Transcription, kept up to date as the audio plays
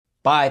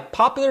By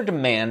popular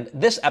demand,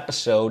 this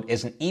episode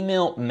is an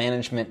email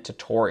management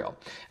tutorial.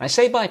 And I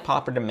say by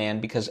popular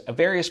demand because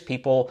various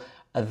people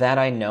that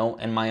I know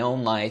in my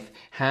own life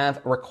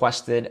have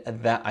requested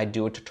that I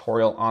do a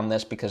tutorial on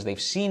this because they've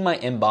seen my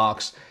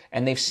inbox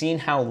and they've seen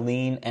how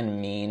lean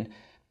and mean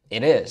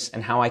it is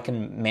and how I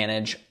can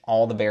manage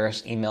all the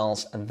various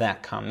emails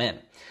that come in.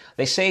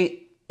 They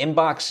say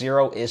inbox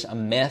zero is a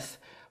myth,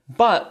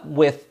 but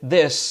with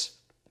this,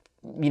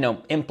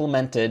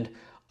 implemented,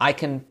 I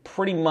can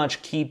pretty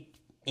much keep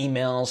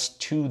emails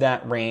to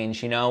that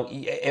range.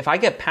 If I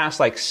get past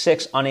like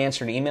 6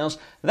 unanswered emails,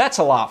 that's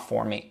a lot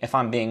for me, if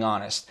I'm being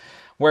honest.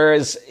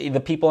 Whereas the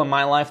people in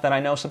my life that I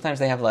know, sometimes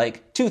they have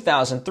like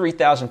 2,000,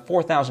 3,000,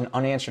 4,000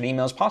 unanswered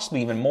emails,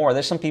 possibly even more.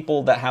 There's some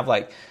people that have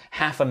like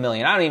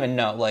 500,000. I don't even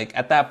know. Like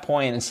at that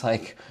point, it's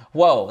like,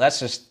 whoa, that's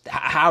just,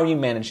 how are you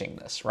managing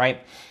this,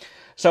 right?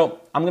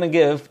 So I'm going to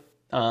give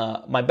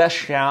my best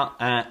shot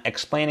at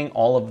explaining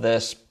all of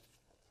this.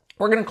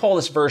 We're going to call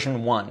this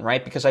version 1,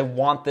 right? Because I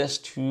want this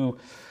to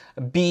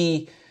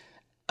be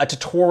a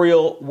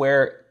tutorial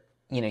where,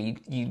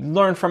 you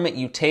learn from it,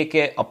 you take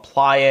it,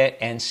 apply it,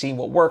 and see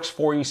what works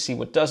for you, see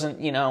what doesn't,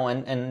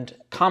 and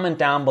comment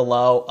down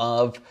below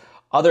of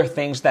other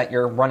things that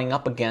you're running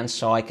up against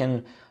so I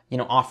can,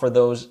 offer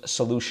those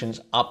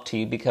solutions up to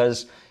you.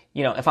 Because,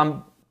 if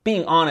I'm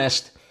being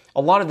honest,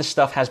 a lot of this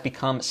stuff has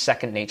become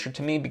second nature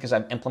to me because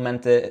I've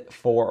implemented it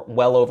for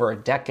well over a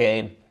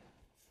decade.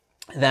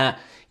 That,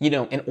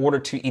 in order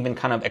to even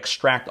kind of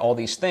extract all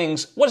these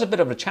things was a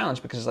bit of a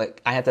challenge because I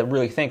had to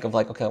really think of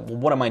okay, well,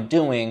 what am I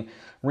doing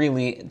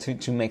really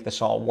to make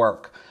this all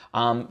work?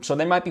 So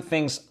there might be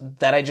things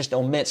that I just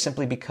omit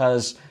simply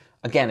because,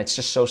 again, it's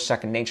just so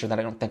second nature that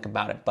I don't think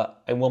about it.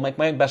 But I will make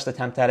my best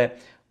attempt at it.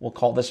 We'll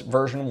call this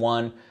version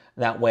 1.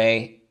 That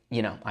way,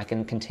 I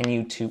can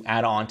continue to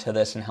add on to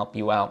this and help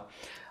you out.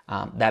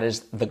 That is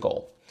the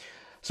goal.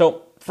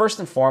 So first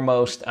and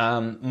foremost,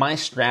 my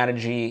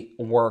strategy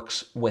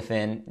works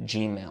within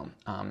Gmail.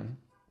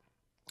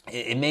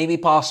 It may be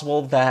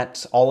possible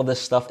that all of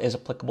this stuff is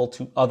applicable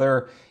to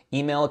other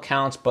email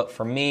accounts, but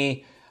for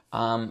me,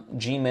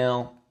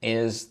 Gmail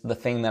is the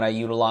thing that I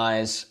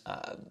utilize,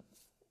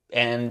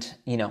 and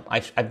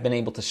I've been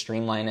able to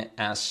streamline it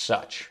as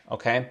such.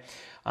 Okay,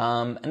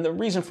 and the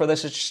reason for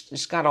this is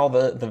it's got all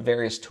the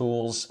various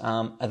tools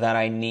that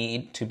I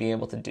need to be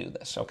able to do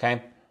this.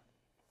 Okay,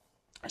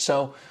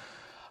 so.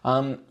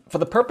 For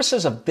the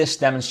purposes of this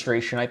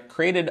demonstration, I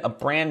created a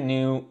brand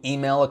new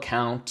email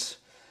account.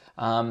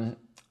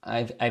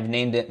 I've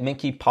named it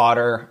Minky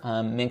Potter,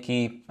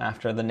 Minky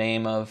after the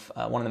name of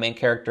one of the main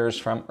characters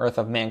from Earth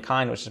of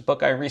Mankind, which is a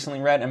book I recently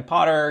read, and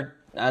Potter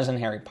as in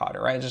Harry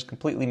Potter, right? Just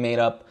completely made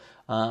up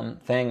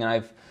thing.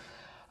 I've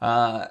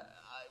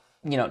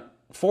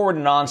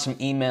forwarded on some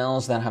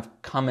emails that have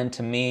come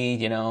into me,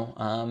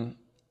 from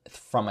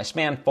my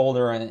spam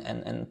folder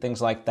and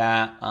things like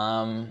that.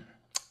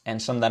 And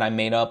some that I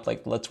made up,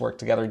 like let's work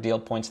together, deal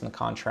points in the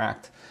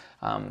contract.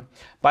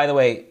 By the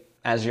way,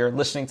 as you're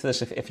listening to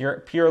this, if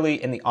you're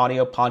purely in the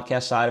audio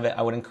podcast side of it,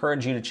 I would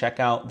encourage you to check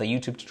out the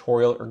YouTube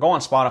tutorial or go on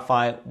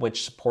Spotify,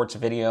 which supports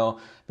video,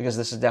 because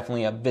this is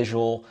definitely a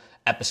visual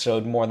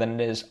episode more than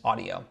it is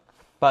audio.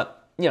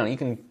 But, you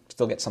can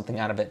still get something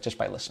out of it just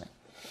by listening.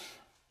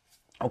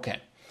 Okay.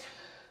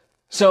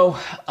 So,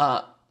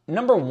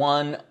 number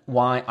 1,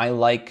 why I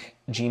like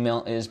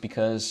Gmail is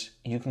because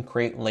you can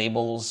create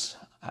labels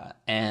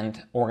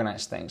and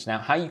organize things. Now,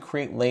 how you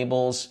create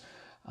labels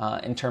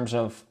in terms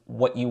of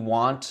what you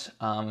want.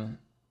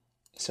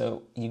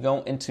 So you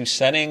go into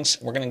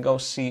settings. We're going to go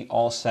see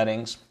all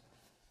settings.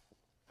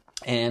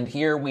 And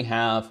here we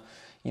have,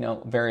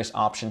 various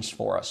options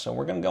for us. So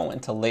we're going to go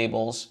into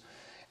labels.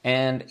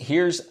 And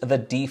here's the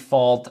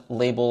default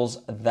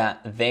labels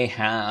that they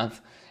have.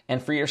 And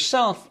for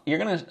yourself, you're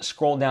going to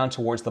scroll down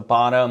towards the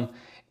bottom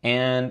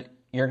and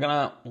you're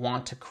going to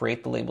want to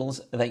create the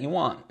labels that you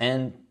want.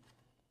 And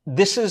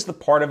this is the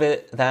part of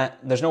it that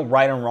there's no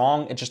right and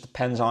wrong. It just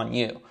depends on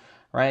you,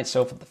 right?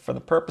 So for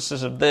the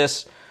purposes of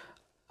this,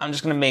 I'm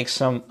just going to make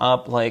some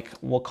up, like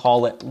we'll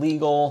call it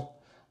legal.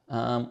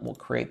 We'll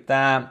create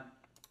that.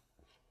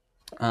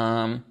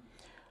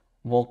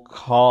 We'll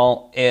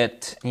call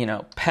it,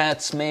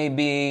 pets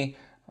maybe,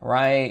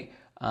 right?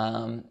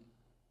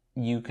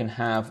 You can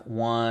have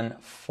one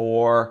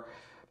for,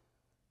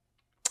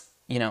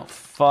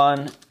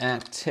 fun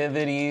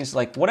activities,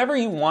 like whatever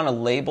you want to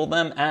label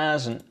them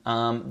as. And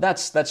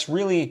that's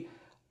really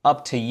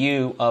up to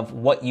you of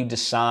what you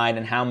decide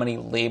and how many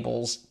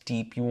labels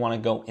deep you want to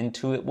go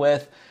into it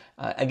with.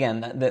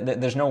 Again,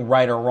 there's no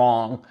right or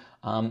wrong.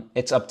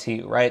 It's up to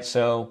you, right?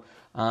 So,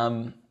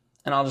 and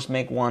I'll just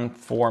make one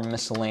for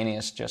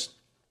miscellaneous just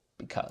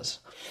because.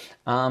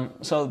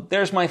 So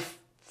there's my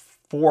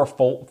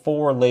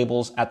four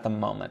labels at the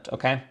moment,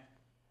 okay?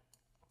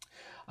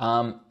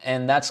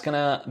 And that's going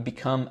to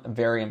become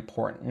very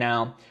important.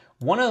 Now,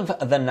 one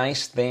of the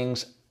nice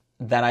things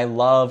that I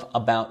love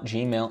about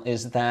Gmail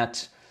is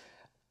that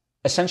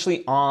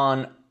essentially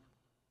on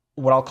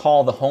what I'll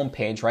call the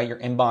homepage, right, your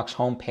inbox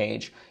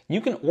homepage,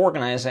 you can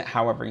organize it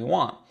however you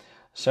want.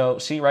 So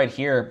see right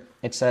here,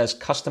 it says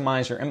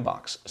customize your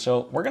inbox.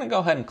 So we're going to go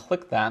ahead and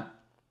click that.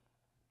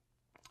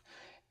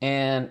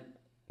 And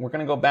we're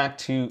going to go back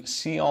to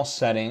see all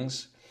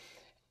settings.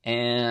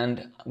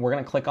 And we're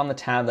going to click on the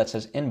tab that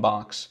says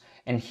inbox.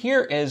 And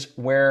here is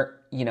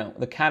where,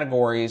 the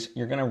categories,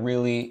 you're going to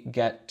really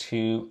get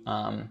to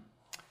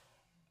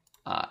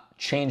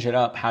change it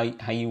up how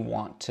you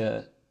want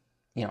to,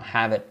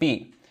 have it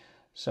be.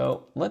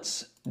 So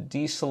let's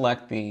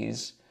deselect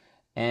these.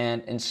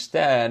 And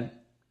instead,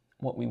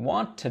 what we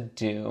want to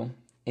do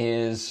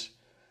is,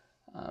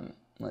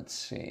 let's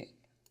see,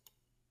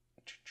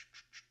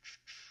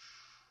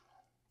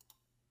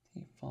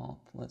 default,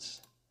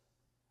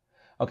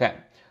 okay.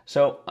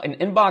 So in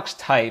inbox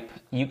type,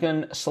 you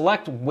can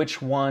select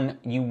which one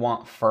you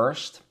want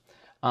first.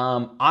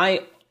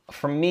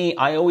 For me,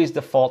 I always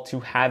default to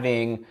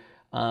having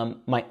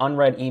my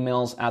unread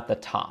emails at the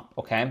top,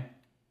 okay?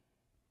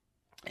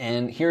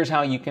 And here's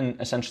how you can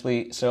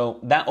essentially, so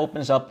that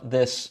opens up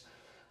this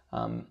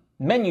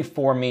menu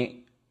for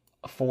me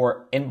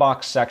for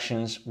inbox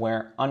sections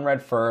where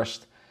unread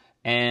first,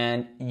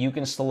 and you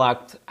can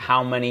select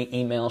how many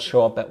emails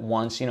show up at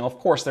once. Of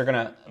course they're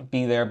gonna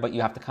be there, but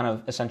you have to kind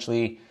of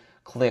essentially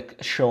click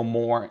show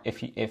more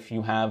if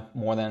you have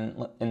more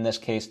than, in this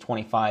case,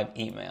 25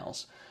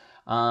 emails.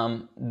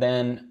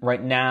 Then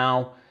right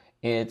now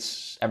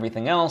it's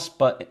everything else,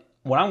 but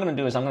what I'm gonna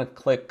do is I'm gonna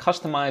click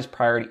customize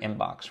priority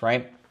inbox,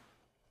 right?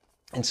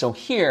 And so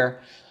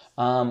here,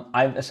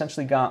 I've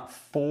essentially got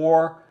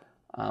four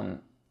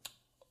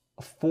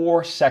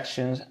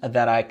sections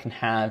that I can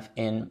have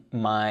in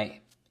my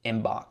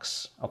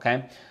inbox,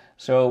 okay?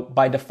 So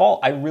by default,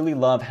 I really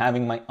love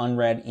having my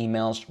unread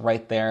emails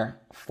right there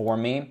for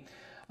me.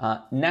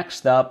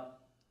 Next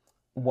up,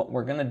 what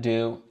we're gonna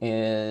do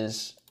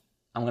is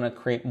I'm gonna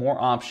create more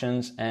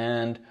options,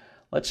 and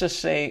let's just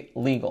say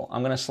legal.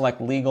 I'm gonna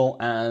select legal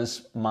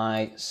as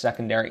my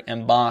secondary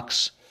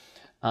inbox.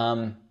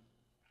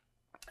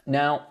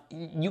 Now,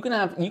 you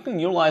can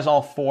utilize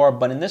all four,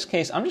 but in this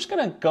case, I'm just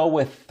gonna go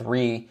with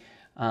three,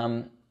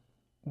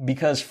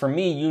 because for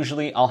me,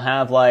 usually I'll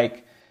have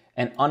like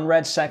an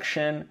unread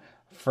section.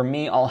 For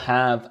me, I'll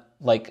have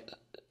like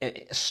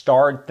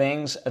starred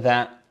things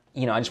that,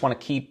 I just wanna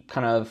keep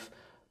kind of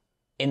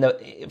in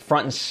the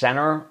front and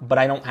center, but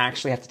I don't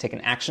actually have to take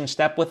an action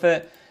step with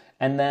it.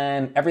 And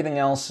then everything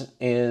else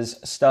is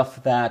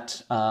stuff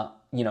that,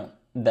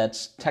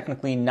 that's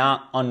technically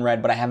not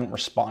unread, but I haven't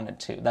responded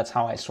to. That's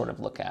how I sort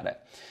of look at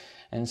it.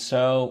 And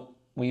so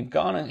we've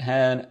gone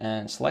ahead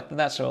and selected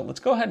that. So let's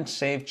go ahead and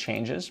save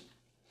changes.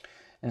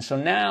 And so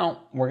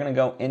now we're going to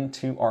go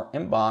into our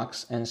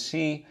inbox and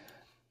see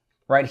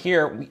right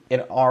here,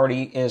 it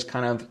already is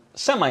kind of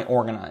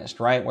semi-organized,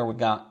 right? Where we've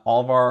got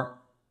all of our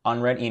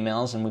unread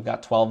emails, and we've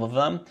got 12 of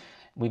them.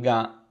 We've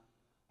got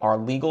our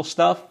legal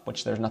stuff,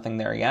 which there's nothing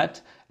there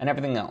yet, and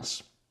everything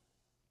else.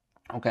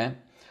 Okay.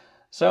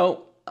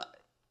 So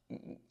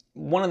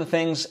one of the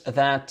things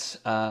that,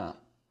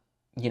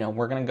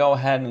 we're going to go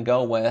ahead and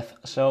go with.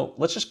 So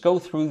let's just go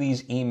through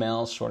these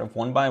emails sort of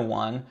one by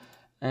one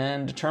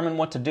and determine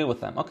what to do with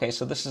them. Okay,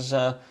 so this is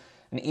an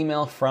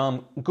email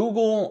from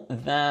Google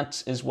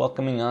that is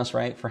welcoming us,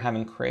 right, for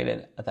having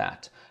created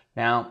that.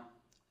 Now,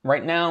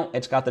 right now,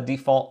 it's got the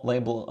default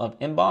label of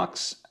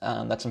inbox.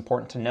 That's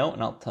important to note,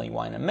 and I'll tell you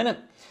why in a minute.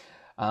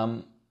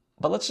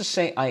 But let's just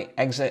say I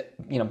exit,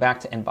 back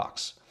to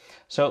inbox.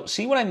 So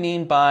see what I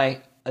mean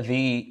by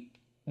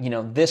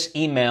this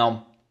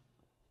email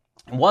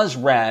was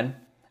read,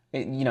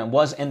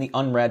 was in the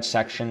unread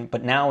section,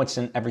 but now it's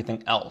in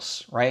everything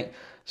else, right?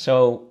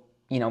 So,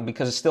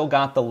 because it's still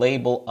got the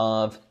label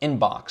of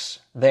inbox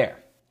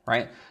there,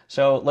 right?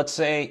 So let's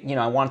say,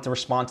 I wanted to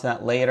respond to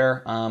that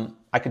later.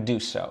 I could do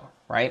so,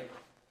 right?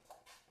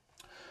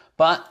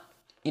 But,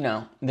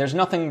 there's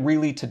nothing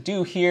really to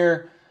do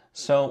here.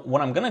 So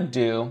what I'm going to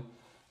do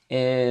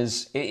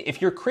is,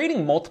 if you're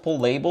creating multiple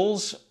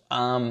labels,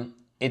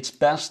 it's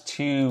best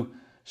to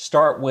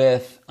start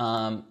with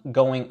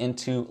going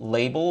into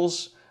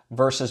labels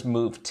versus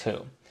move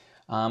to.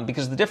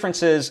 Because the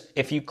difference is,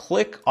 if you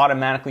click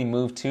automatically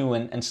move to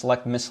and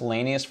select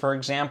miscellaneous, for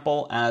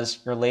example, as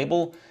your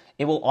label,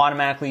 it will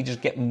automatically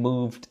just get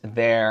moved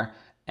there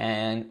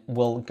and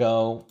will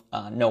go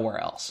nowhere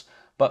else.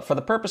 But for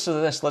the purpose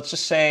of this, let's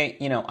just say,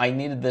 I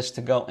needed this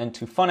to go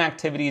into fun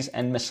activities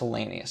and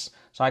miscellaneous.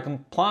 So I can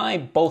apply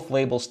both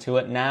labels to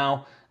it.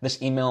 Now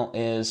this email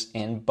is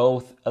in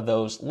both of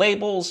those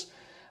labels,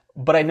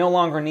 but I no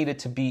longer need it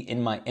to be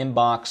in my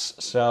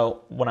inbox.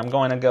 So what I'm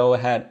going to go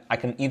ahead, I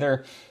can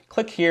either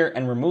click here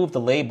and remove the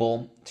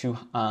label to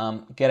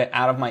get it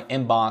out of my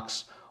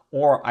inbox,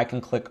 or I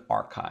can click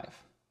archive.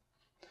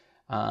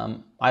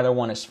 Either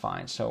one is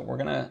fine. So we're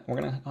gonna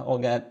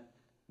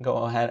go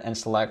ahead and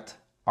select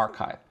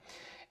archive.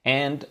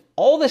 And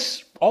all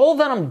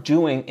that I'm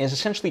doing is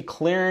essentially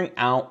clearing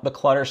out the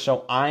clutter,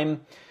 so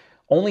I'm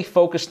only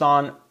focused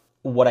on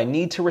what I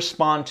need to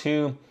respond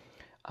to,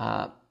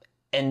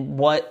 and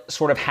what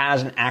sort of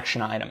has an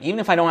action item. Even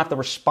if I don't have to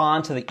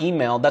respond to the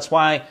email, that's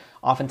why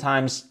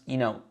oftentimes,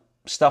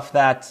 stuff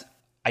that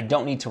I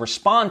don't need to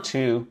respond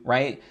to,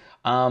 right,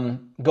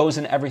 goes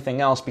in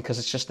everything else because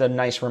it's just a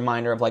nice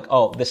reminder of like,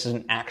 oh, this is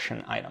an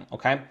action item,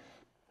 okay?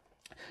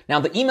 Now,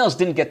 the emails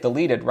didn't get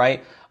deleted,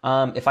 right?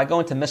 If I go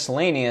into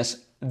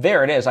miscellaneous,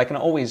 there it is. I can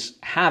always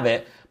have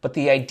it. But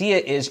the idea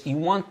is you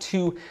want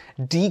to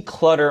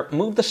declutter,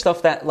 move the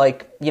stuff that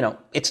like,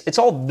 it's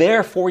all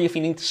there for you if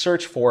you need to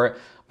search for it.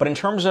 But in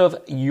terms of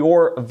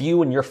your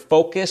view and your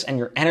focus and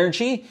your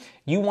energy,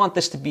 you want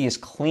this to be as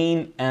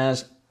clean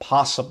as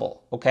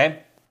possible,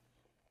 okay?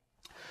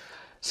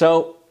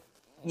 So,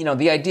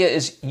 the idea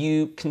is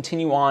you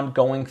continue on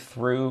going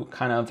through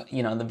kind of,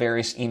 the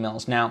various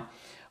emails. Now,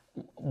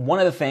 one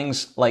of the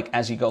things, like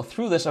as you go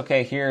through this,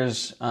 okay,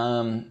 here's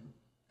an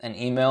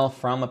email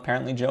from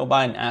apparently Joe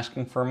Biden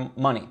asking for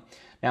money.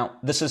 Now,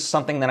 this is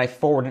something that I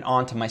forwarded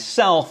on to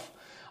myself,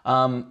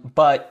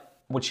 but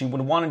what you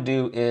would want to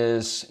do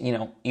is,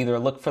 either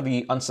look for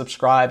the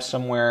unsubscribe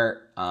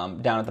somewhere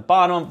down at the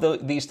bottom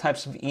of these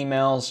types of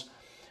emails,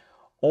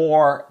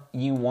 or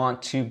you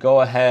want to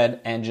go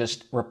ahead and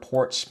just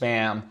report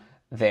spam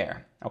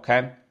there,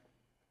 okay?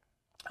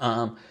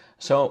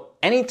 So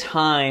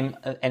anytime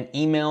an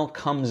email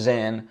comes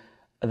in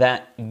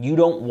that you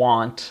don't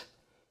want,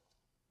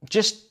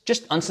 just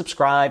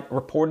unsubscribe,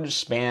 report it as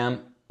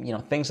spam,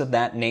 things of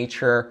that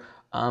nature.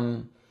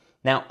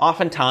 Now,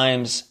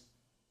 oftentimes,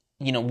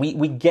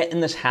 we get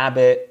in this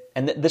habit,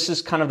 and this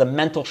is kind of the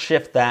mental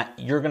shift that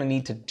you're going to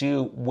need to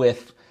do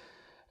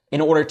in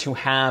order to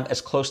have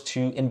as close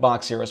to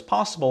inbox zero as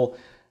possible,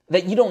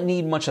 that you don't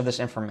need much of this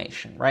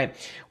information, right?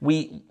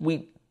 We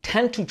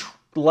tend to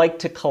like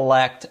to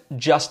collect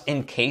just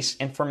in case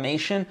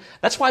information.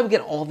 That's why we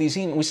get all these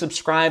emails. We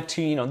subscribe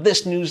to,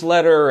 this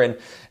newsletter and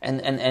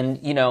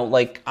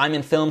like I'm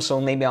in film,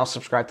 so maybe I'll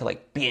subscribe to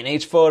like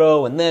B&H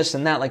Photo and this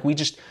and that. Like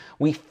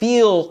we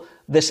feel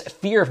this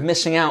fear of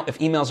missing out if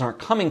emails aren't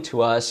coming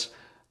to us,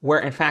 where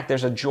in fact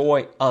there's a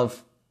joy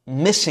of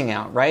missing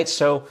out, right?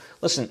 So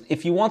listen,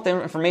 if you want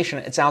the information,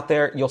 it's out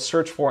there, you'll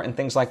search for it and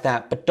things like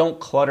that, but don't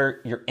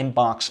clutter your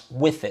inbox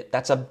with it.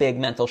 That's a big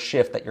mental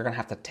shift that you're going to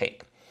have to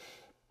take,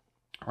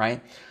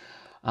 right?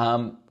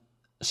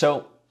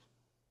 So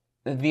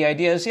the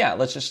idea is,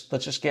 let's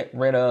just get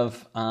rid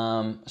of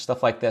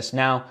stuff like this.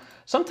 Now,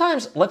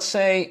 sometimes let's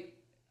say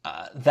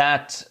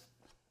that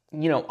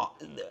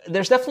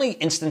there's definitely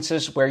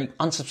instances where you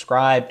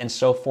unsubscribe and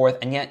so forth,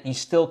 and yet you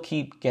still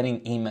keep getting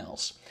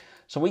emails.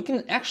 So what we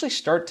can actually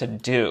start to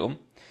do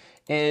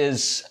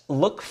is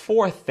look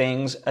for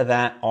things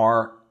that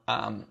are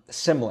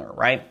similar,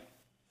 right?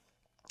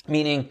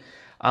 Meaning,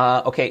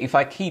 okay, if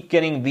I keep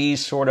getting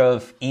these sort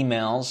of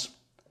emails,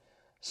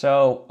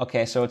 so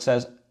it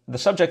says the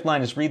subject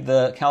line is read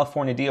the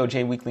California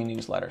DOJ weekly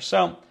newsletter.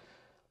 So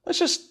let's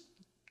just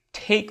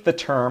take the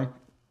term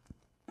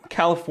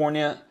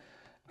California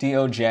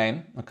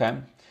DOJ, okay?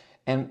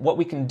 And what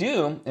we can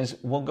do is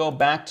we'll go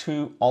back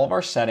to all of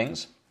our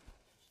settings,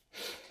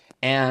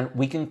 and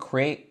we can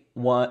create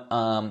what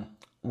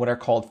are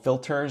called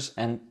filters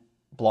and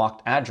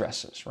blocked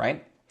addresses,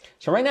 right?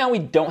 So right now we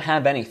don't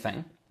have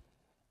anything,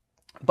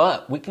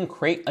 but we can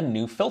create a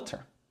new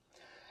filter.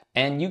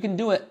 And you can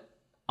do it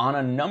on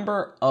a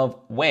number of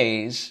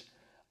ways.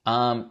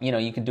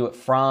 You can do it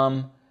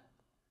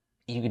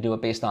you can do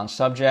it based on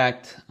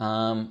subject,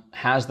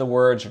 has the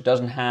words or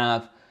doesn't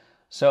have.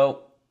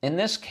 So in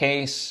this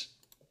case,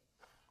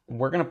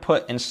 we're going to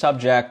put in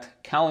subject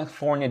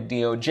California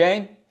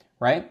DOJ,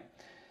 right?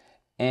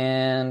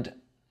 And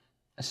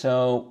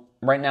so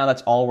right now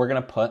that's all we're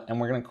going to put, and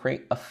we're going to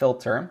create a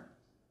filter.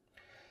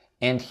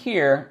 And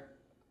here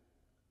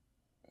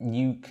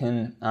you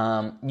can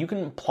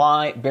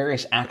apply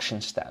various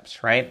action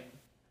steps, right?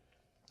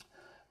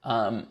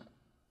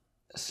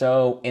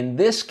 So in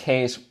this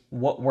case,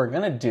 what we're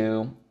going to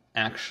do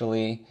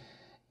actually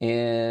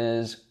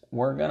is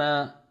we're going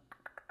to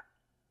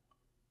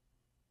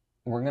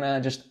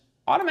just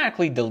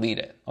automatically delete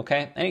it,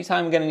 okay?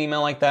 Anytime we get an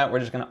email like that, we're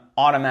just going to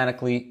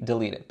automatically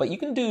delete it. But you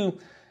can do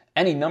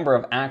any number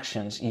of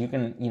actions. You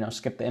can,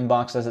 skip the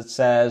inbox as it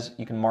says.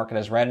 You can mark it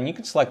as read, and you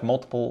can select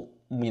multiple,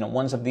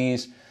 ones of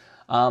these.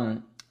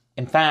 In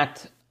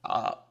fact,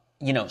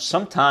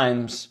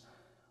 sometimes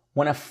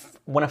when a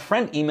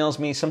friend emails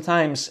me,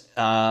 sometimes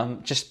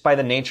just by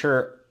the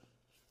nature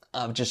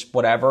of just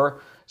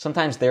whatever,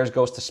 sometimes theirs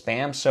goes to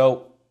spam.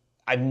 So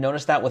I've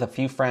noticed that with a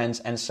few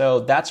friends, and so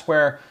that's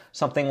where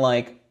something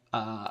like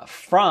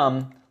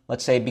from,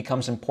 let's say,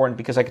 becomes important,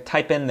 because I could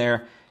type in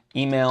their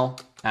email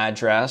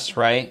address,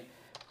 right?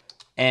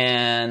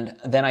 And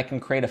then I can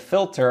create a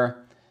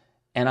filter,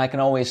 and I can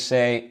always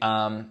say,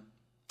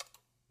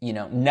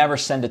 never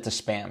send it to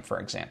spam, for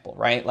example,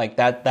 right? Like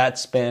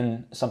that's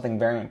been something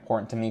very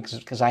important to me,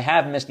 because I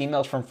have missed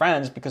emails from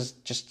friends because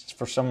just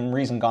for some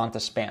reason gone to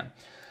spam.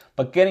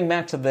 But getting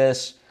back to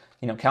this,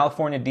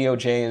 California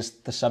DOJ is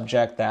the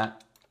subject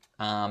that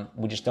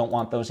we just don't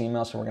want those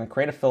emails, so we're going to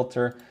create a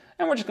filter,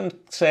 and we're just going to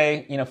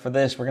say, for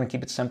this, we're going to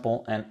keep it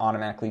simple and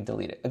automatically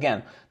delete it.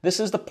 Again, this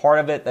is the part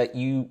of it that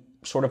you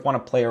sort of want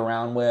to play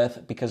around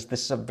with, because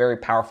this is a very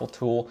powerful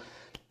tool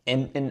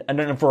in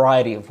a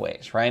variety of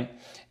ways, right?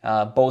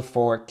 both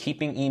for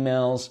keeping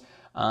emails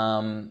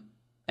and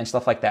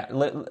stuff like that.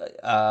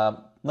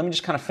 Let me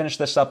just kind of finish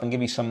this up and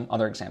give you some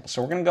other examples.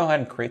 So we're going to go ahead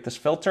and create this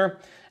filter.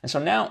 And so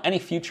now any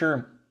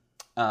future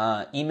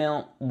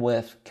email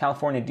with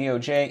California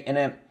DOJ in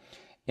it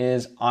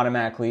is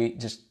automatically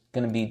just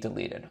going to be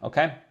deleted,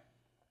 okay?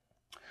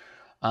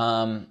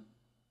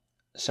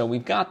 So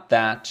we've got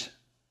that.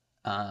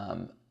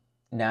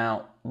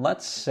 Now,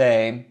 let's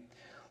going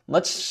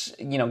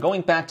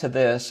back to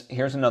this,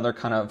 here's another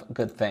kind of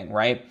good thing,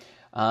 right?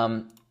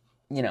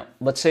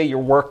 Let's say you're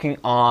working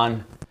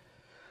on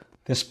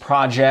this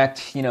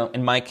project,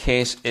 in my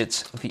case,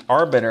 it's the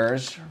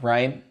Arbiters,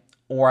 right?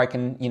 Or I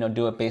can,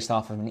 do it based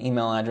off of an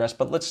email address,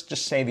 but let's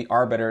just say the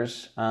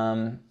Arbiters,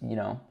 in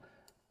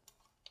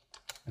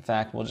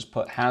fact, we'll just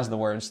put has the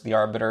words the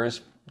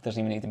Arbiters. It doesn't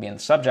even need to be in the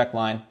subject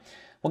line.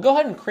 We'll go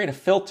ahead and create a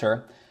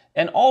filter,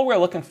 and all we're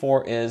looking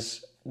for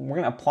is we're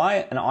going to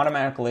apply an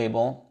automatic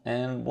label,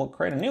 and we'll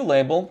create a new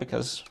label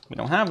because we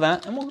don't have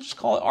that, and we'll just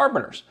call it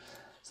Arbiters.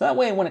 So that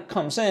way, when it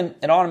comes in,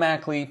 it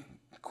automatically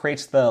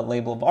creates the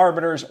label of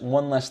Arbiters,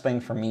 one less thing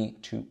for me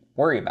to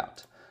worry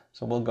about.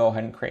 So we'll go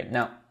ahead and create it.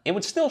 Now, it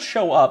would still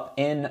show up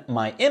in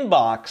my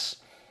inbox,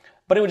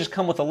 but it would just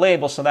come with a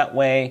label, so that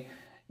way,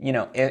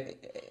 here,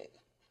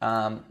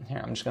 I'm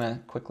just going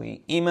to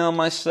quickly email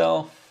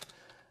myself,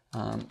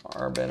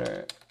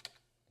 Arbiter,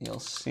 you'll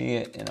see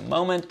it in a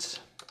moment.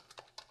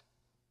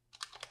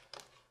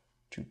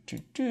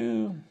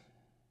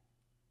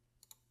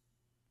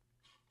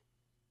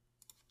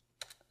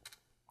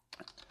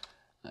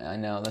 I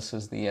know this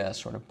is the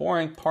sort of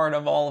boring part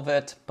of all of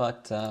it,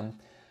 but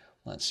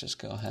let's just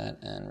go ahead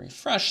and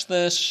refresh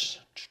this.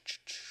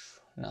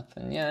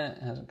 Nothing yet,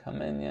 it hasn't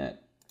come in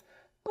yet.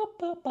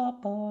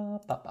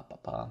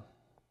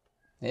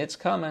 It's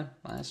coming,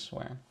 I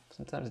swear.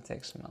 Sometimes it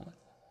takes a moment.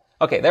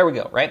 Okay, there we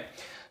go, right?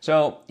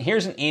 So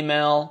here's an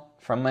email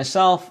from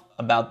myself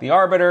about the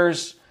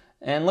Arbiters,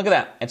 and look at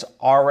that. It's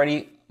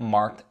already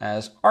marked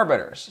as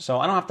Arbiters. So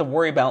I don't have to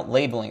worry about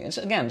labeling. It's,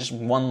 again, just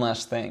one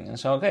less thing. And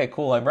so, okay,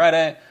 cool, I've read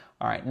it.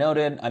 All right,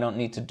 noted. I don't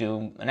need to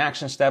do an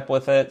action step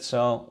with it,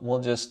 so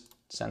we'll just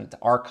send it to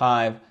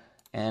archive,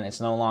 and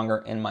it's no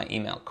longer in my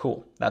email.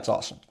 Cool, that's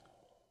awesome.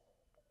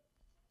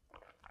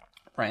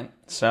 Right,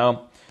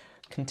 so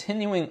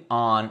continuing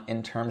on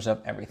in terms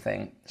of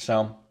everything.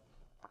 So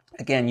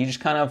again, you just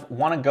kind of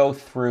want to go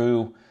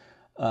through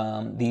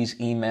these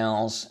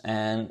emails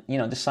and,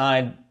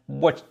 decide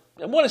what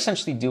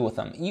essentially do with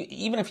them.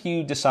 Even if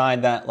you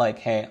decide that, like,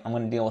 hey, I'm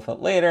going to deal with it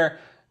later,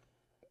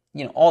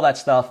 all that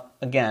stuff,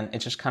 again,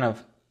 it's just kind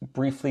of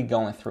briefly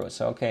going through it.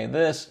 So, okay,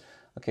 this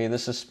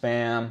is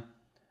spam.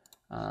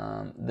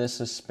 This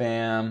is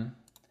spam.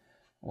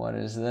 What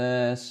is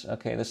this?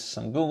 Okay, this is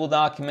some Google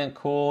document.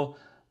 Cool.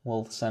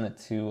 We'll send it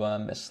to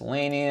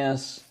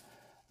miscellaneous.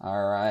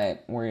 All right,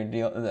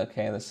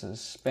 okay, this is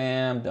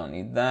spam. Don't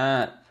need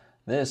that.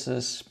 This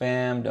is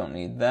spam. Don't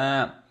need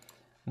that.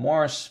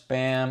 More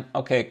spam.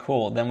 Okay,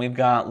 cool. Then we've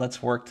got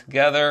let's work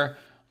together.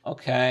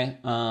 Okay,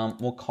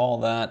 we'll call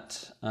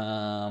that.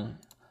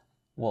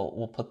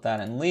 We'll put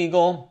that in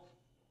legal.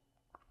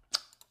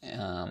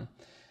 And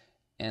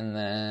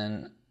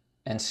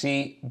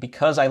see,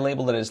 because I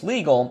labeled it as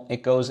legal,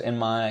 it goes in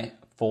my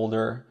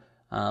folder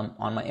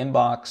on my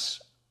inbox,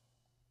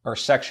 or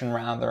section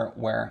rather,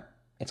 where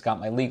it's got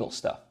my legal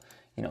stuff.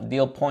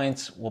 Deal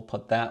points, we'll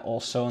put that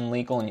also in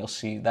legal, and you'll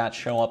see that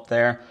show up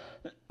there.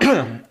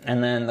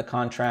 And then the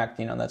contract,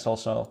 that's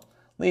also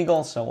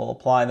legal, so we'll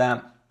apply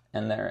that,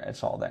 and there,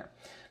 it's all there.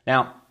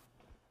 Now,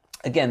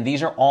 again,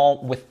 these are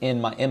all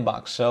within my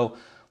inbox. So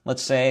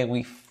let's say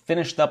we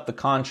finished up the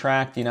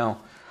contract,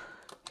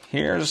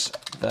 here's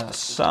the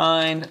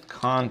signed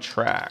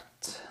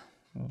contract.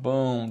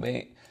 Boom,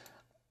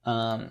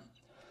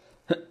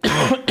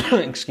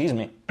 excuse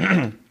me.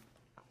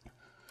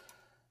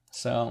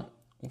 So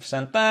we've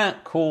sent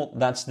that. Cool,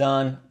 that's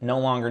done. No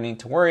longer need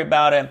to worry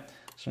about it.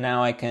 So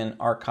now I can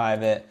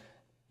archive it,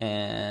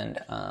 and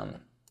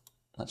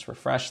let's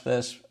refresh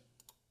this.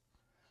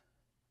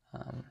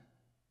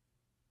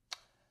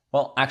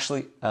 Well,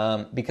 actually,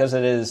 because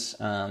it is,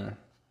 I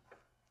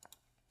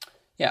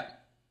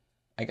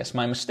guess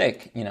my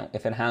mistake.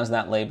 If it has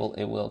that label,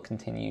 it will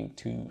continue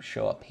to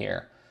show up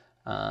here.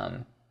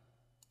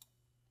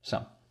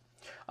 So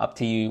up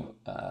to you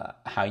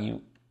how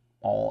you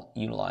all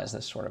utilize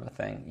this sort of a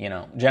thing.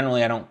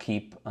 Generally I don't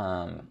keep,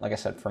 like I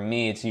said, for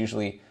me, it's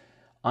usually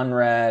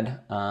unread,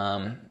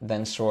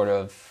 then sort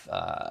of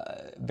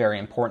very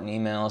important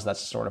emails.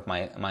 That's sort of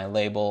my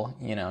label,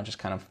 just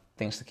kind of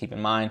things to keep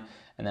in mind.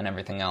 And then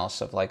everything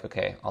else of like,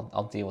 okay,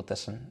 I'll deal with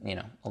this and,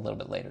 a little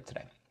bit later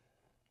today.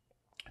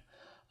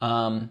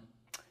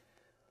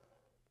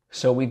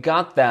 So we've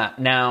got that.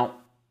 Now,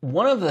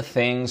 one of the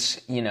things,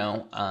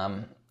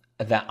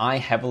 that I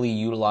heavily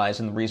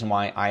utilize, and the reason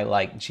why I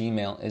like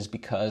Gmail is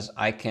because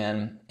I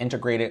can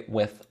integrate it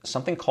with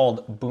something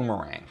called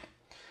Boomerang.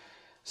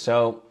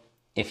 So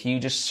if you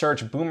just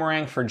search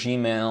Boomerang for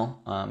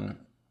Gmail,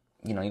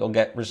 you'll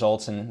get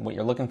results, and what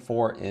you're looking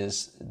for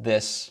is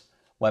this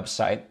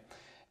website.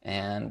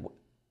 And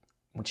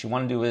what you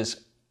want to do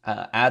is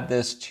add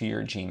this to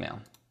your Gmail.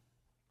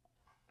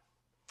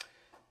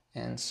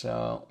 And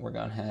so we're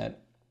going ahead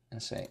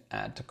and say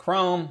add to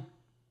Chrome.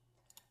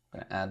 I'm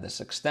going to add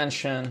this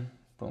extension.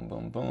 Boom,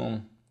 boom,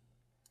 boom.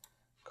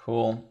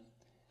 Cool.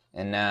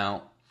 And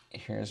now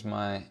here's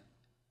I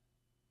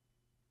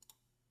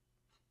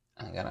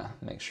gotta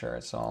make sure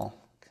it's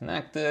all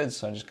connected.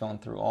 So I'm just going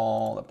through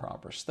all the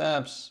proper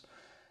steps.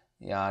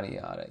 Yada,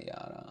 yada,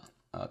 yada.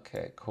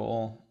 Okay,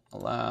 cool.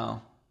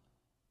 Allow.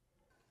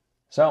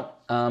 So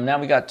now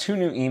we got 2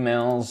 new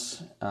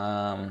emails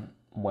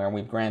where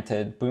we've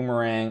granted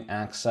Boomerang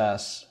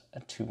access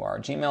to our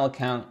Gmail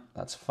account.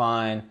 That's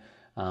fine.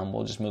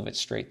 We'll just move it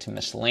straight to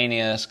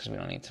miscellaneous because we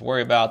don't need to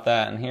worry about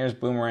that. And here's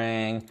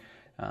Boomerang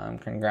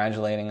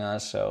congratulating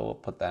us, so we'll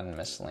put that in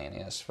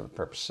miscellaneous for the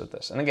purpose of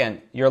this. And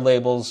again, your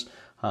labels,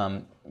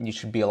 you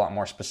should be a lot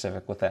more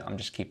specific with it. I'm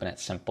just keeping it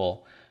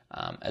simple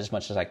as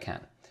much as I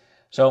can.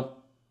 So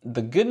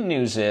the good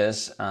news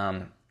is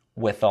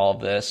with all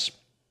this,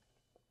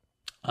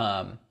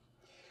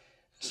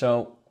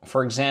 so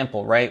for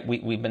example, right,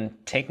 we've been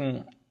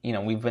taking,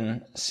 we've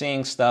been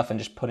seeing stuff and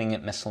just putting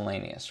it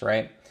miscellaneous,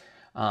 right?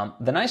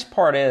 The nice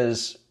part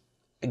is,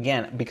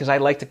 again, because I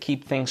like to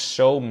keep things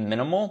so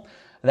minimal,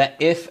 that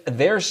if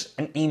there's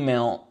an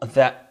email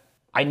that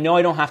I know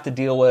I don't have to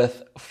deal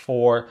with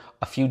for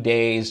a few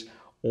days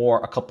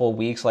or a couple of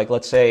weeks, like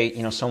let's say,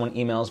 someone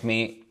emails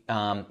me,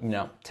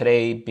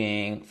 today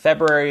being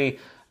February,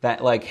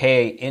 that like,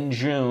 hey, in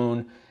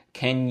June,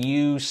 can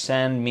you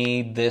send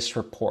me this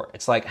report?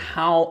 It's like,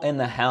 how in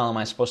the hell am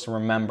I supposed to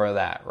remember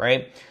that,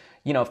 right?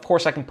 Of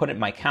course I can put it in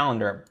my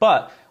calendar,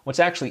 but what's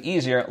actually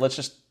easier, let's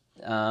just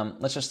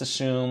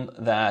assume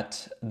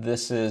that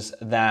this is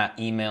that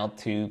email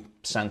to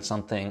send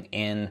something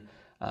in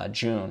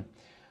June.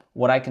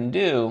 What I can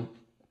do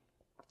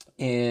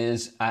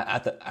is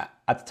at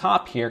the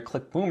top here,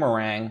 click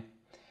Boomerang,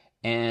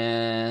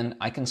 and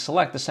I can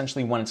select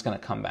essentially when it's going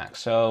to come back.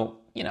 So,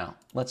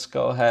 let's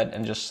go ahead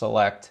and just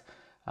select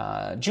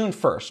June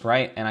 1st,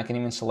 right? And I can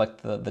even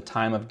select the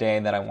time of day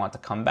that I want to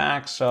come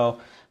back. So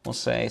we'll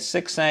say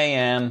 6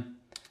 a.m.,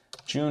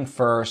 June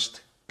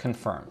 1st,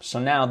 confirm. So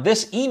now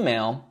this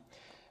email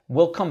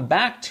will come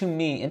back to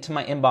me into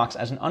my inbox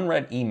as an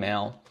unread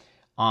email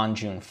on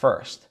June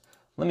 1st.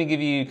 Let me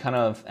give you kind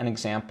of an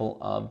example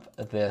of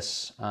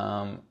this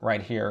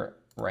right here,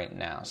 right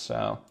now.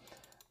 So,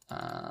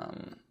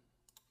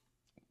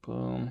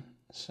 boom.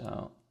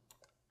 So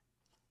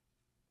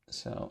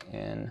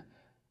in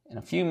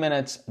a few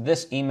minutes,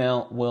 this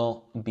email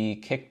will be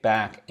kicked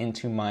back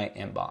into my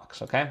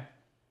inbox, okay?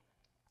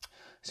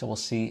 So we'll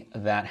see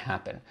that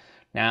happen.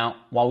 Now,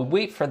 while we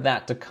wait for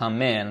that to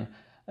come in,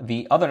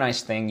 the other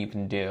nice thing you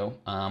can do,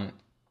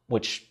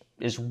 which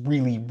is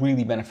really,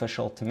 really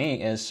beneficial to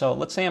me, is, so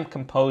let's say I'm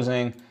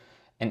composing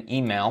an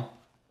email.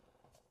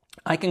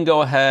 I can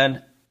go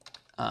ahead,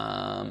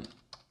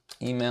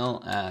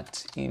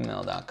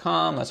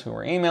 email@email.com, that's who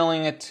we're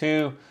emailing it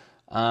to.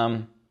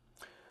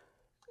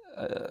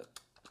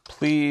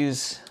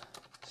 Please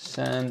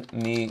send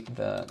me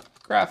the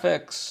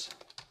graphics.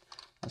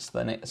 That's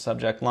the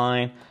subject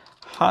line.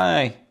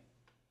 Hi,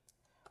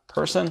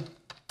 person,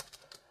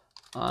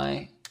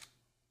 I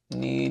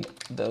need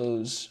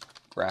those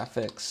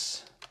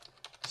graphics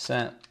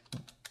sent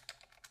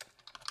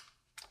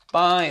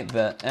by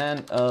the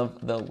end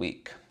of the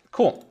week.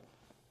 Cool.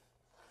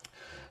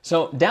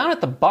 So down at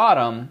the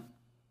bottom,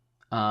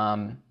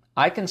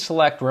 I can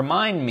select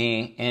remind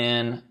me,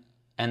 and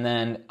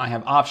then I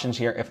have options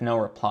here if no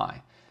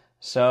reply.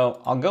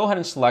 So I'll go ahead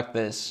and select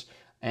this,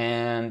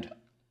 and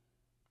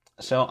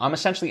so I'm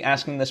essentially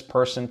asking this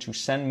person to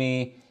send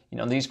me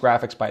these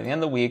graphics by the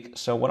end of the week.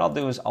 So what I'll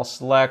do is I'll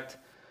select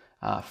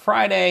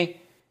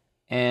Friday,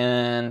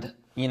 and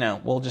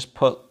we'll just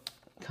put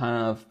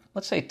kind of,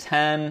 let's say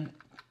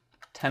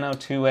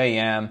 10:02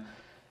 a.m.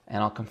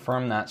 and I'll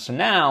confirm that. So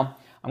now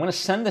I'm going to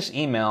send this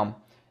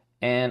email,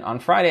 and on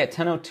Friday at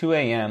 10:02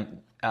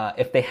 a.m.,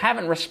 if they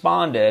haven't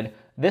responded,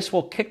 this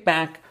will kick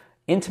back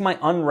into my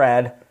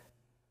unread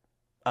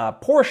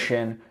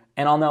portion,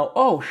 and I'll know,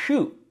 oh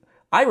shoot,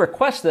 I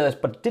requested this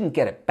but didn't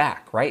get it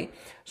back, right?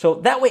 So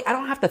that way I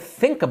don't have to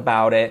think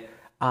about it.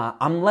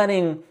 I'm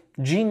letting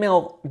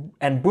Gmail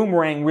and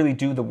Boomerang really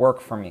do the work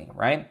for me,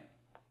 right?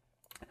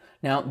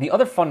 Now, the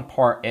other fun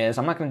part is,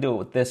 I'm not going to do it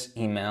with this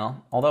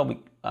email, although we,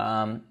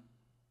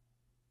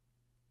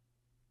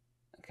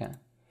 okay.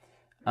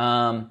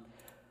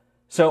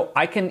 So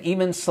I can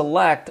even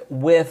select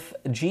with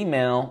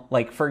Gmail,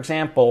 like for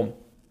example,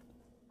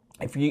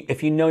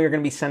 if you know you're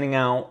going to be sending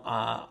out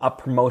a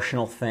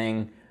promotional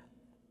thing,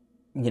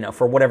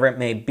 for whatever it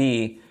may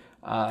be,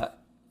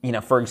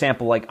 for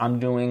example, like I'm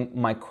doing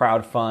my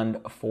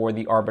crowdfund for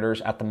The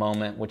Arbiters at the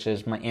moment, which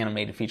is my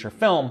animated feature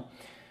film.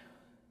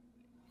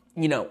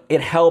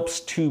 It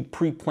helps to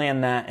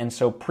pre-plan that, and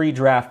so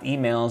pre-draft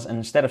emails, and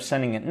instead of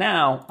sending it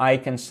now, I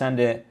can send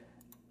it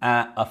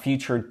at a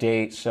future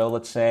date. So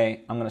let's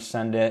say I'm going to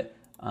send it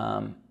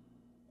on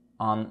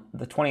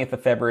the 20th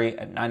of February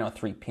at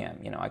 9:03 p.m.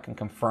 I can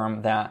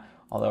confirm that,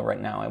 although right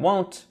now I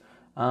won't.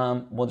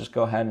 we'll just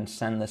go ahead and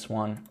send this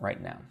one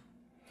right now.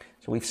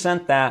 So we've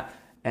sent that,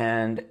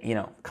 and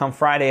come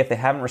Friday, if they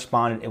haven't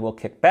responded, it will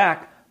kick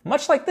back,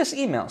 much like this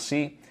email.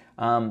 See,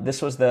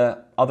 this was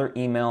the other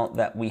email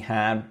that we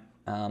had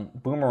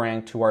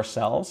boomerang to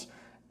ourselves,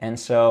 and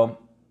so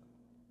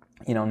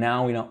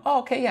now we know, oh,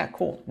 okay, yeah,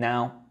 cool.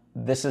 Now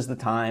this is the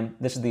time,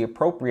 this is the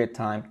appropriate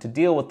time to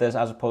deal with this,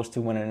 as opposed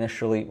to when it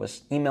initially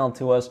was emailed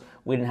to us.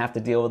 We didn't have to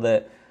deal with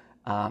it.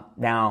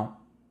 Now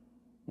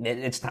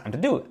it's time to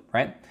do it,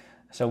 right?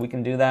 So we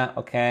can do that.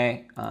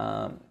 Okay.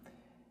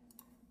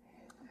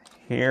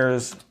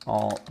 Here's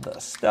all the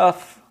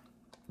stuff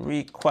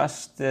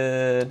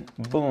requested.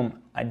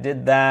 Boom. I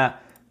did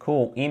that.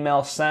 Cool.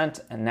 Email sent.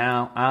 And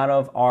now out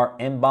of our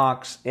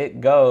inbox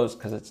it goes,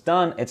 because it's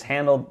done. It's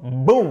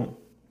handled. Boom.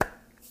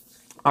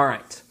 All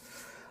right.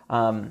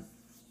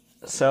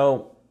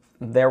 So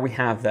there we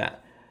have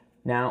that.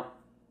 Now,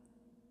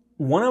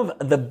 one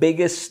of the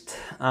biggest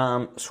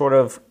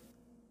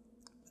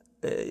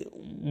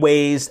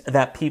ways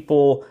that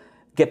people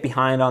get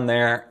behind on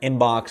their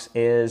inbox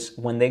is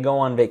when they go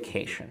on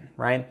vacation,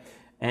 right?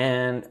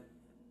 And,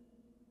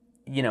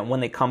 when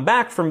they come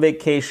back from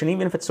vacation,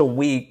 even if it's a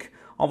week,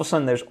 all of a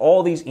sudden there's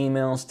all these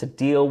emails to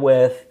deal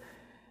with,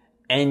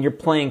 and you're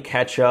playing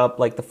catch up.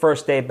 Like the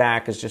first day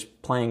back is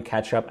just playing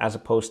catch up, as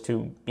opposed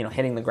to,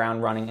 hitting the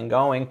ground running and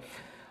going.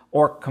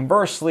 Or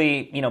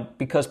conversely,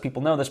 because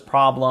people know this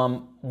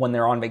problem, when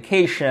they're on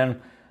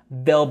vacation,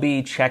 they'll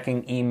be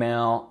checking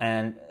email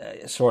and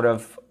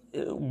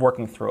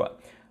working through it.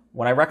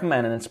 What I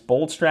recommend, and it's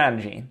bold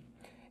strategy,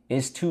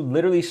 is to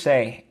literally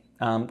say,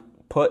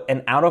 put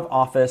an out of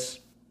office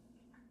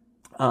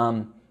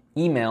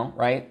email,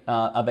 right?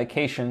 A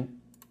vacation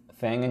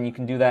thing, and you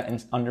can do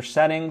that under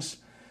settings.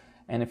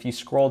 And if you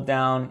scroll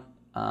down,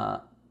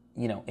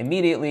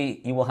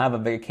 immediately you will have a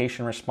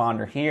vacation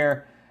responder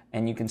here,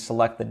 and you can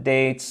select the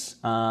dates.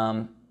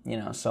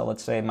 So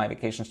let's say my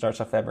vacation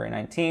starts on February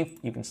 19th.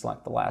 You can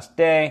select the last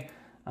day.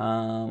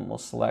 We'll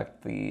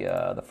select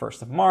the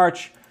 1st of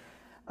March.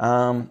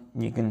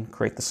 You can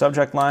create the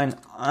subject line,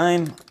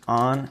 I'm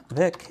on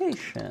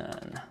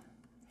vacation.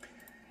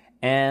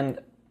 And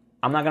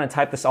I'm not going to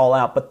type this all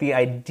out, but the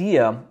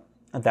idea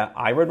that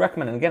I would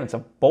recommend, and again, it's a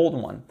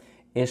bold one,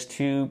 is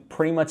to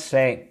pretty much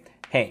say,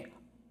 hey,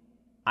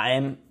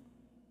 I'm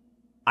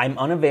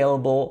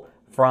unavailable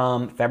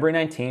from February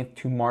 19th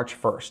to March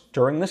 1st.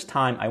 During this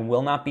time, I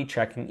will not be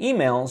checking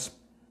emails.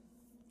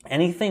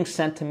 Anything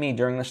sent to me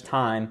during this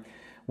time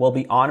will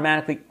be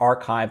automatically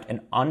archived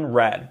and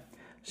unread.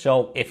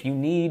 So if you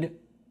need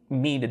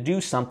me to do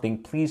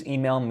something, please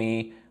email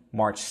me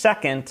March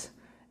 2nd,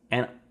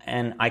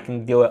 and I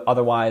can do it.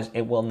 Otherwise,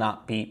 it will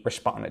not be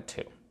responded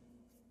to.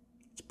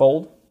 It's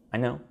bold, I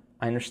know,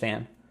 I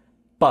understand,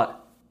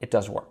 but it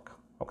does work,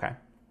 okay?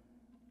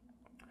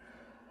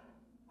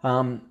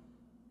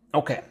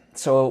 Okay,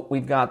 so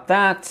we've got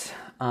that.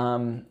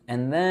 And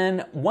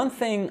then one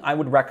thing I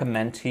would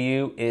recommend to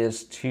you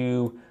is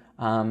to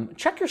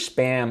check your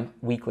spam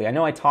weekly. I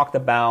know I talked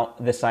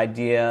about this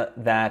idea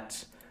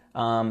that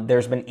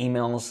there's been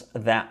emails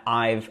that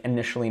I've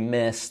initially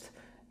missed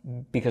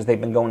because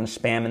they've been going to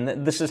spam.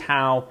 And this is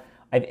how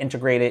I've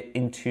integrated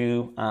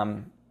into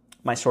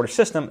my sort of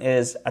system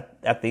is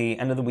at the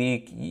end of the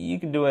week. You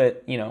can do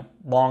it,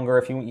 longer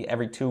if you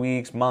every 2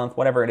 weeks, month,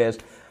 whatever it is.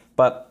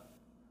 But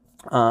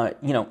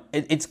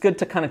it's good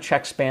to kind of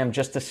check spam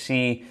just to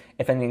see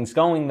if anything's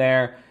going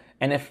there.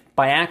 And if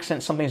by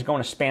accident something's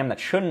going to spam that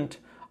shouldn't,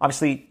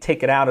 obviously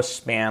take it out of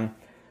spam.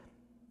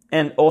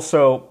 And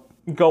also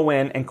go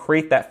in and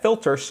create that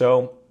filter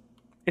so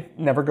it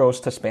never goes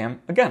to spam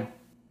again.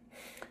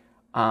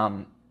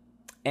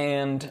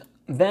 And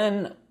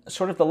then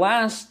sort of the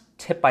last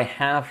tip I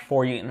have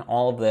for you in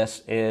all of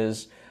this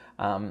is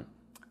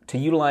to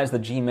utilize the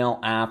Gmail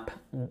app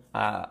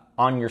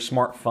on your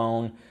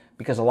smartphone,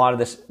 because a lot of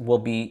this will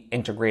be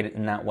integrated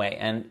in that way.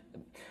 And,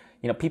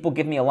 people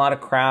give me a lot of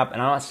crap,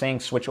 and I'm not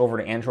saying switch over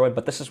to Android,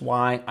 but this is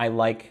why I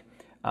like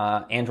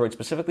Android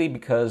specifically,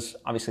 because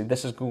obviously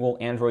this is Google,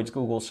 Android's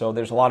Google, so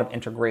there's a lot of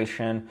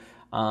integration.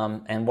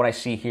 And what I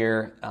see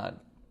here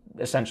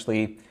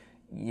essentially,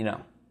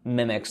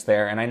 mimics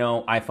there. And I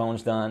know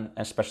iPhone's done,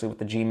 especially with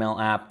the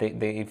Gmail app,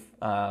 they've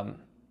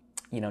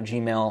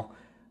Gmail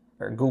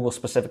or Google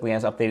specifically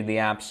has updated the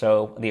app,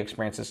 so the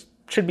experiences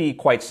should be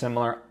quite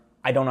similar.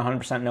 I don't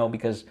 100% know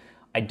because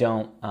I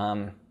don't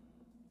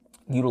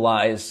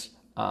utilize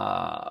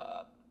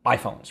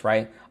iPhones,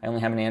 right? I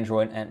only have an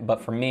Android,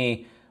 but for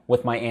me,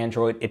 with my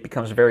Android, it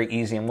becomes very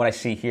easy. And what I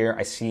see here,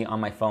 I see on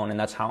my phone, and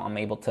that's how I'm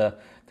able to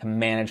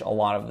manage a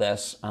lot of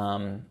this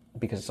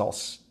because it's all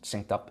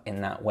synced up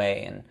in that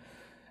way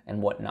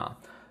and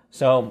whatnot.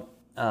 So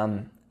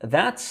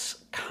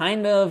that's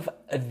kind of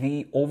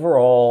the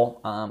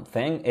overall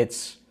thing.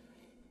 It's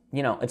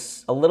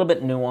it's a little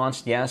bit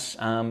nuanced, yes.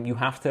 You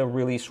have to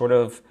really sort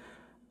of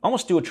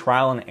almost do a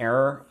trial and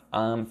error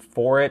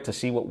for it to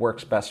see what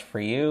works best for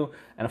you.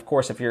 And of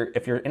course, if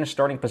you're in a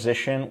starting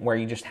position where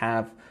you just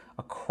have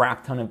a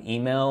crap ton of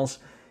emails,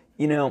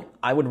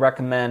 I would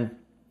recommend,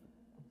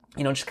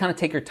 just kind of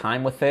take your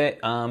time with it.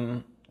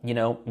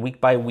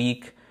 week by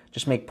week,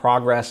 just make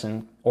progress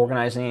in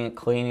organizing it,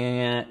 cleaning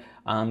it,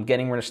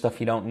 getting rid of stuff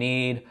you don't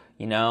need,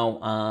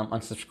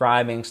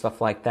 unsubscribing,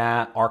 stuff like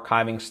that,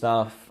 archiving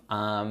stuff,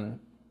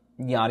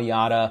 yada,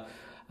 yada.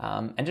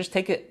 And just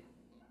take it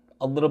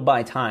a little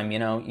by time.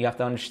 You have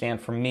to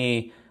understand, for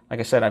me, like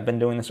I said, I've been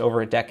doing this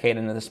over a decade,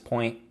 and at this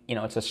point,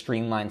 it's a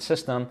streamlined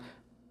system,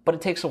 but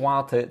it takes a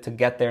while to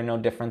get there. No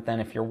different than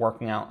if you're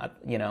working out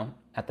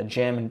at the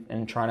gym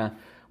and trying to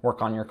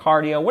work on your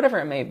cardio, whatever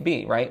it may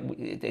be, right?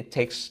 It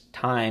takes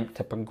time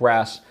to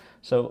progress.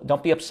 So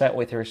don't be upset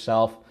with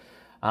yourself.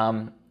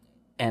 And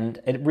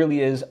it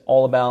really is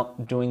all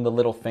about doing the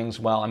little things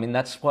well. I mean,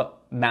 that's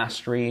what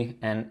mastery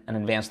and an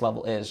advanced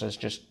level is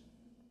just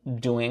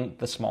doing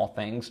the small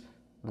things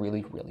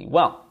really, really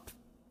well.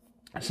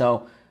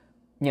 So,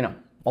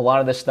 a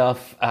lot of this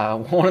stuff,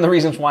 one of the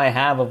reasons why I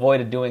have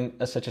avoided doing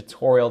such a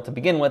tutorial to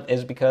begin with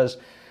is because,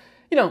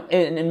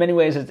 in many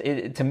ways,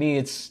 to me,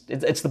 it's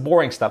the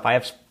boring stuff. I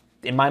have,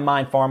 in my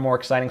mind, far more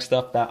exciting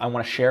stuff that I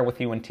want to share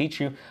with you and teach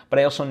you, but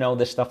I also know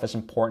this stuff is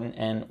important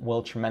and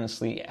will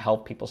tremendously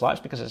help people's lives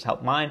because it's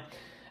helped mine.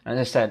 And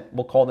as I said,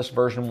 we'll call this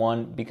version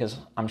 1 because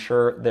I'm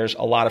sure there's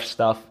a lot of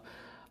stuff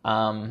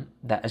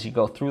that as you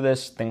go through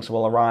this, things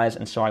will arise.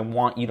 And so I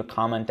want you to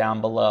comment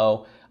down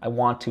below. I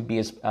want to be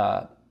as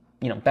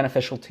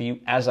beneficial to you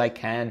as I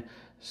can.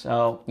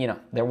 So,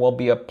 there will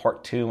be a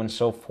part 2 and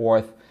so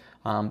forth.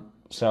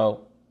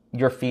 So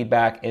your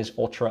feedback is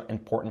ultra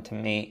important to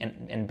me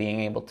and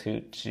being able to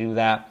do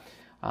that.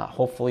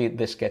 Hopefully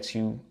this gets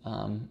you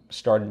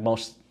started,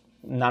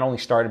 not only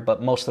started,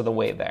 but most of the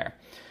way there.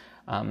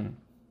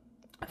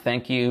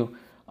 Thank you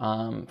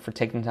for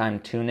taking the time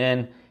to tune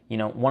in.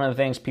 One of the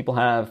things people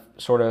have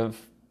sort of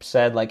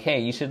said, like, hey,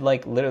 you should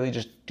literally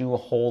just do a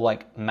whole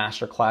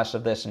masterclass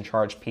of this and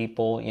charge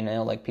people,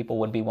 people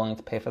would be willing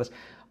to pay for this.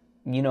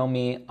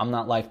 Me, I'm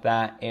not like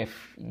that.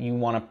 If you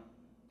want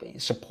to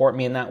support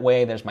me in that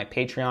way, there's my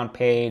Patreon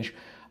page.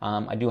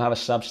 I do have a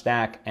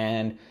Substack,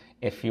 and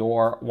if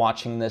you're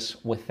watching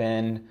this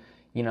within,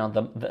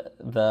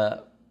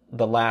 the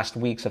last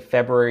weeks of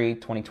February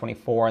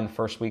 2024 and the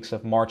first weeks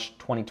of March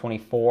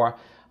 2024,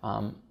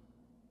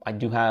 I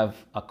do have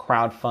a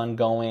crowdfund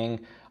going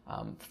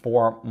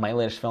for my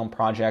latest film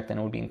project, and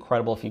it would be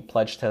incredible if you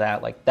pledge to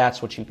that.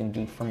 That's what you can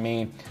do for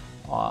me.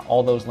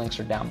 All those links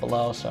are down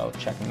below, so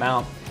check them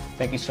out.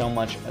 Thank you so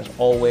much, as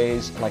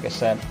always. Like I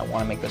said, I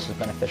want to make this as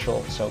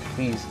beneficial, so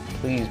please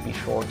be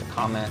sure to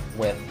comment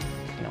with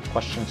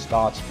questions,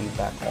 thoughts,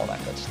 feedback, all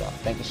that good stuff.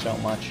 Thank you so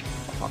much.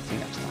 I'll talk to you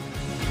next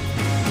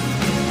time.